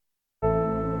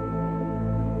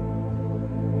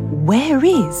Where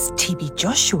is TB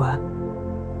Joshua?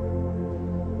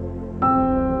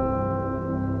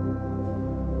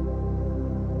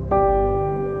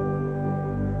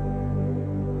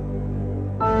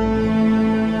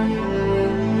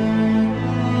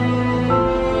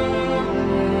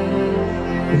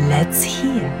 Let's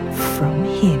hear from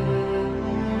him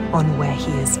on where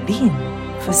he has been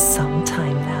for some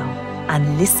time now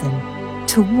and listen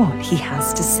to what he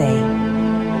has to say.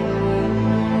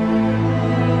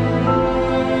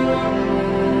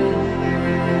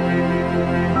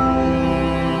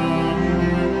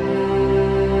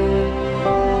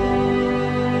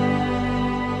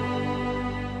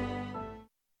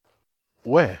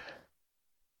 Well,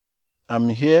 I'm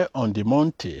here on the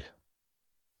mountain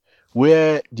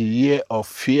where the year of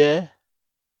fear,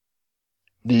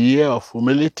 the year of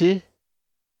humility,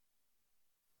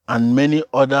 and many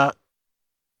other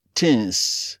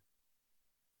things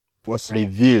was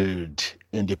revealed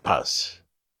in the past.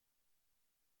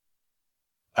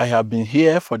 I have been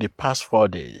here for the past 4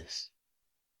 days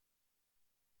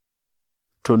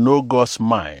to know God's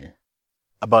mind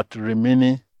about the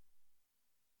remaining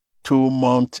 2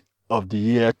 months of the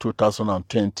year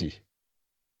 2020.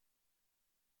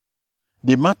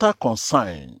 The matter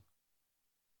concerns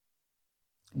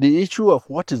the issue of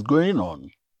what is going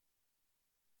on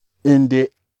in the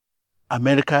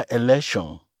American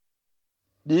election,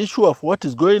 the issue of what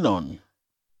is going on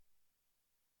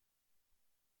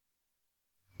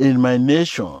in my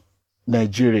nation,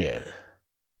 Nigeria,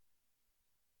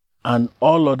 and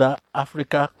all other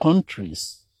African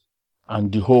countries and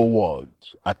the whole world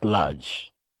at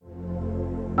large.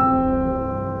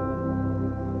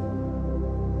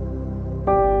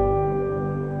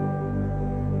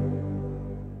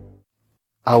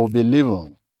 I will be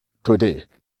living today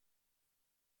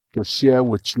to share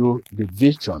with you the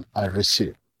vision I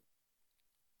received.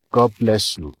 God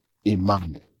bless you,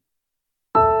 Emmanuel.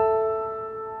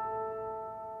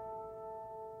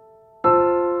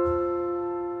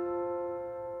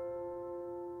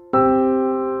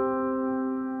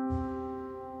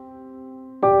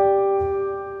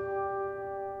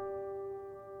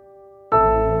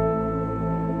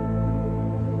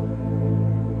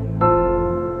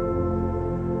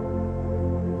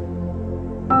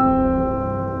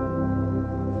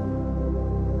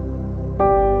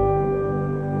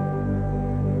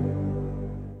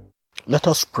 Let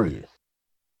us pray.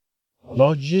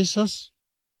 Lord Jesus,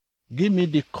 give me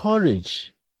the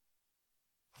courage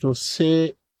to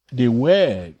say the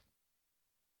word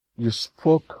you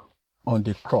spoke on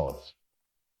the cross.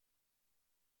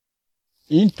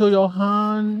 Into your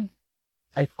hand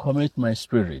I commit my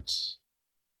spirit.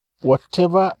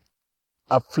 Whatever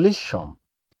affliction,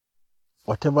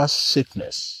 whatever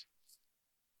sickness,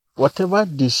 whatever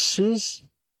disease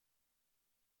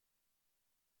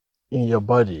in your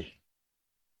body,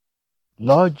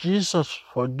 Lord Jesus,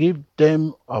 forgive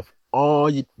them of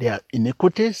all their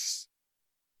iniquities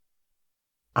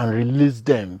and release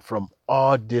them from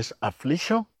all this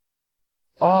affliction.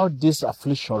 All this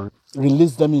affliction,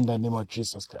 release them in the name of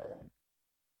Jesus Christ.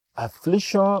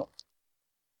 Affliction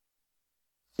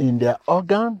in their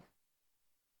organ,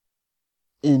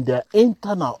 in their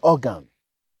internal organ,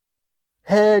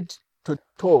 head to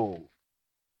toe,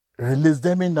 release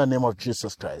them in the name of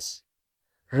Jesus Christ.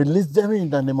 Release them in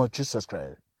the name of Jesus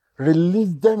Christ. Release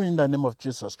them in the name of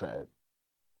Jesus Christ.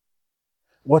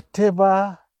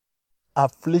 Whatever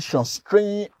affliction,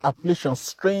 strain,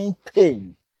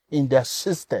 pain in their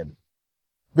system,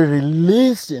 be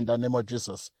released in the name of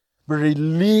Jesus. Be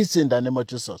released in the name of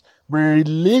Jesus. Be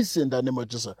released in the name of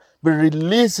Jesus. Be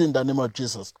released in the name of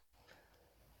Jesus.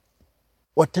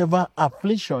 Whatever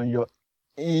affliction in your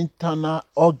internal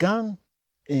organ,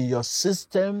 in your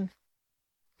system,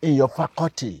 in your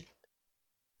faculty,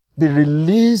 be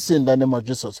released in the name of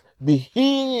Jesus. Be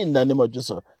healed in the name of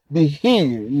Jesus. Be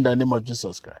healed in the name of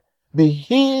Jesus Christ. Be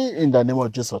healed in the name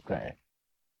of Jesus Christ.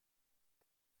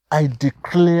 I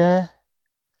declare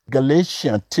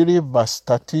Galatians 3 verse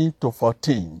 13 to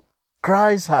 14.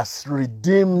 Christ has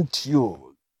redeemed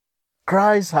you.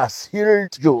 Christ has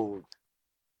healed you.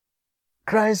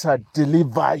 Christ has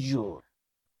delivered you.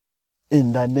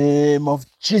 In the name of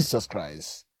Jesus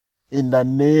Christ. In the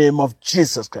name of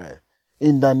Jesus Christ.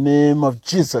 In the name of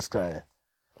Jesus Christ.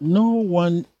 No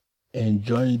one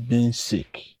enjoys being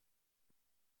sick.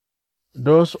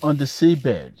 Those on the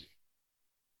seabed,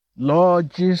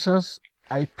 Lord Jesus,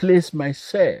 I place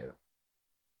myself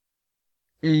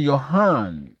in your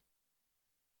hand.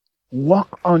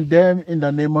 Walk on them in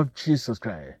the name of Jesus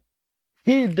Christ.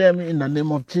 Heal them in the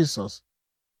name of Jesus.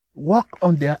 Walk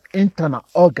on their internal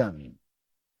organ.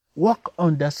 Walk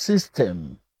on their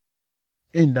system.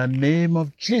 in the name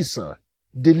of Jesus.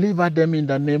 Deliver them in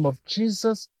the name of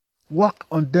Jesus. Work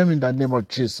on them in the name of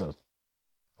Jesus.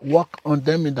 Work on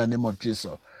them in the name of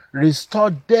Jesus.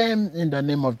 Restore them in the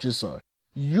name of Jesus.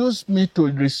 Use me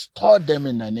to restore them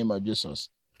in the name of Jesus.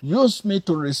 Use me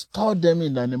to restore them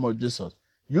in the name of Jesus.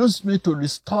 Use me to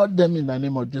restore them in the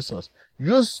name of Jesus.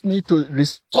 Use me to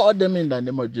restore them in the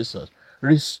name of Jesus.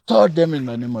 Restore them in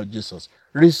the name of Jesus.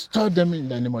 Restore them in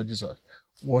the name of Jesus.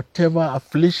 Whatever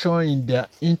affliction in their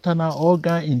internal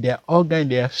organ, in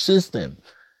their system,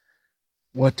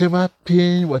 whatever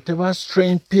pain, whatever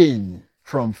strain pain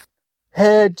from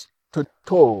head to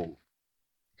toe,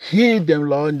 heal them,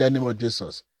 Lord, in the name of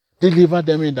Jesus. Deliver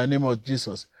them in the name of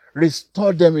Jesus.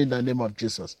 Restore them in the name of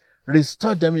Jesus.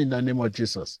 Restore them in the name of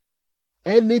Jesus.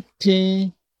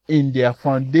 Anything in their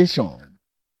foundation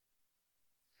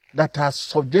that has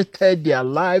subjected their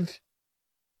life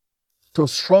to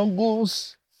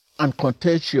struggles and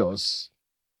contagious,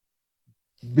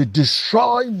 be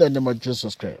destroyed in the name of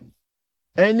Jesus Christ.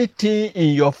 Anything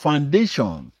in your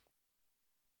foundation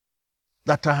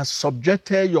that has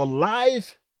subjected your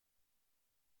life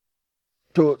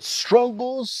to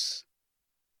struggles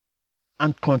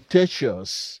and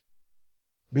contagious,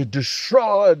 be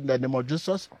destroyed in the name of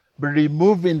Jesus. Be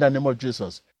removed in the name of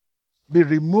Jesus. Be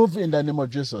removed in the name of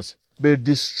Jesus. Be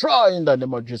destroyed in the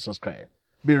name of Jesus Christ.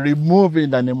 Be removed in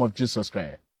the name of Jesus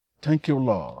Christ. Thank you,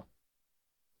 Lord.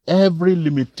 Every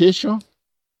limitation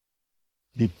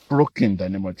be broken in the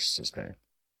name of Jesus Christ.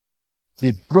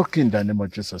 Be broken in the name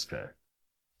of Jesus Christ.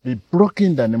 Be broken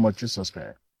in the name of Jesus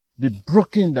Christ. Be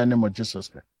broken in the name of Jesus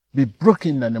Christ. Be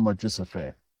broken in the name of Jesus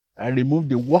Christ. I remove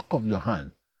the work of your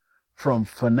hand from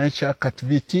financial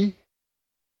captivity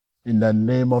in the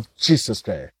name of Jesus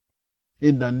Christ.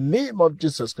 In the name of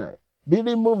Jesus Christ. Be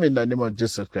removed in the name of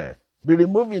Jesus Christ. Be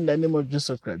removed in the name of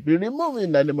Jesus Christ. Be removed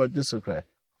in the name of Jesus Christ.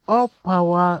 All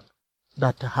power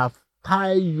that have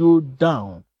tied you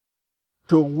down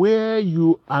to where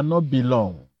you are not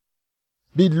belong,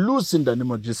 be loose in the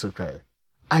name of Jesus Christ.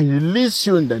 I release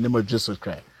you in the name of Jesus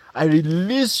Christ. I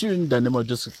release you in the name of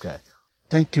Jesus Christ.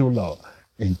 Thank you, Lord.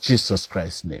 In Jesus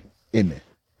Christ's name. Amen.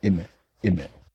 Amen. Amen.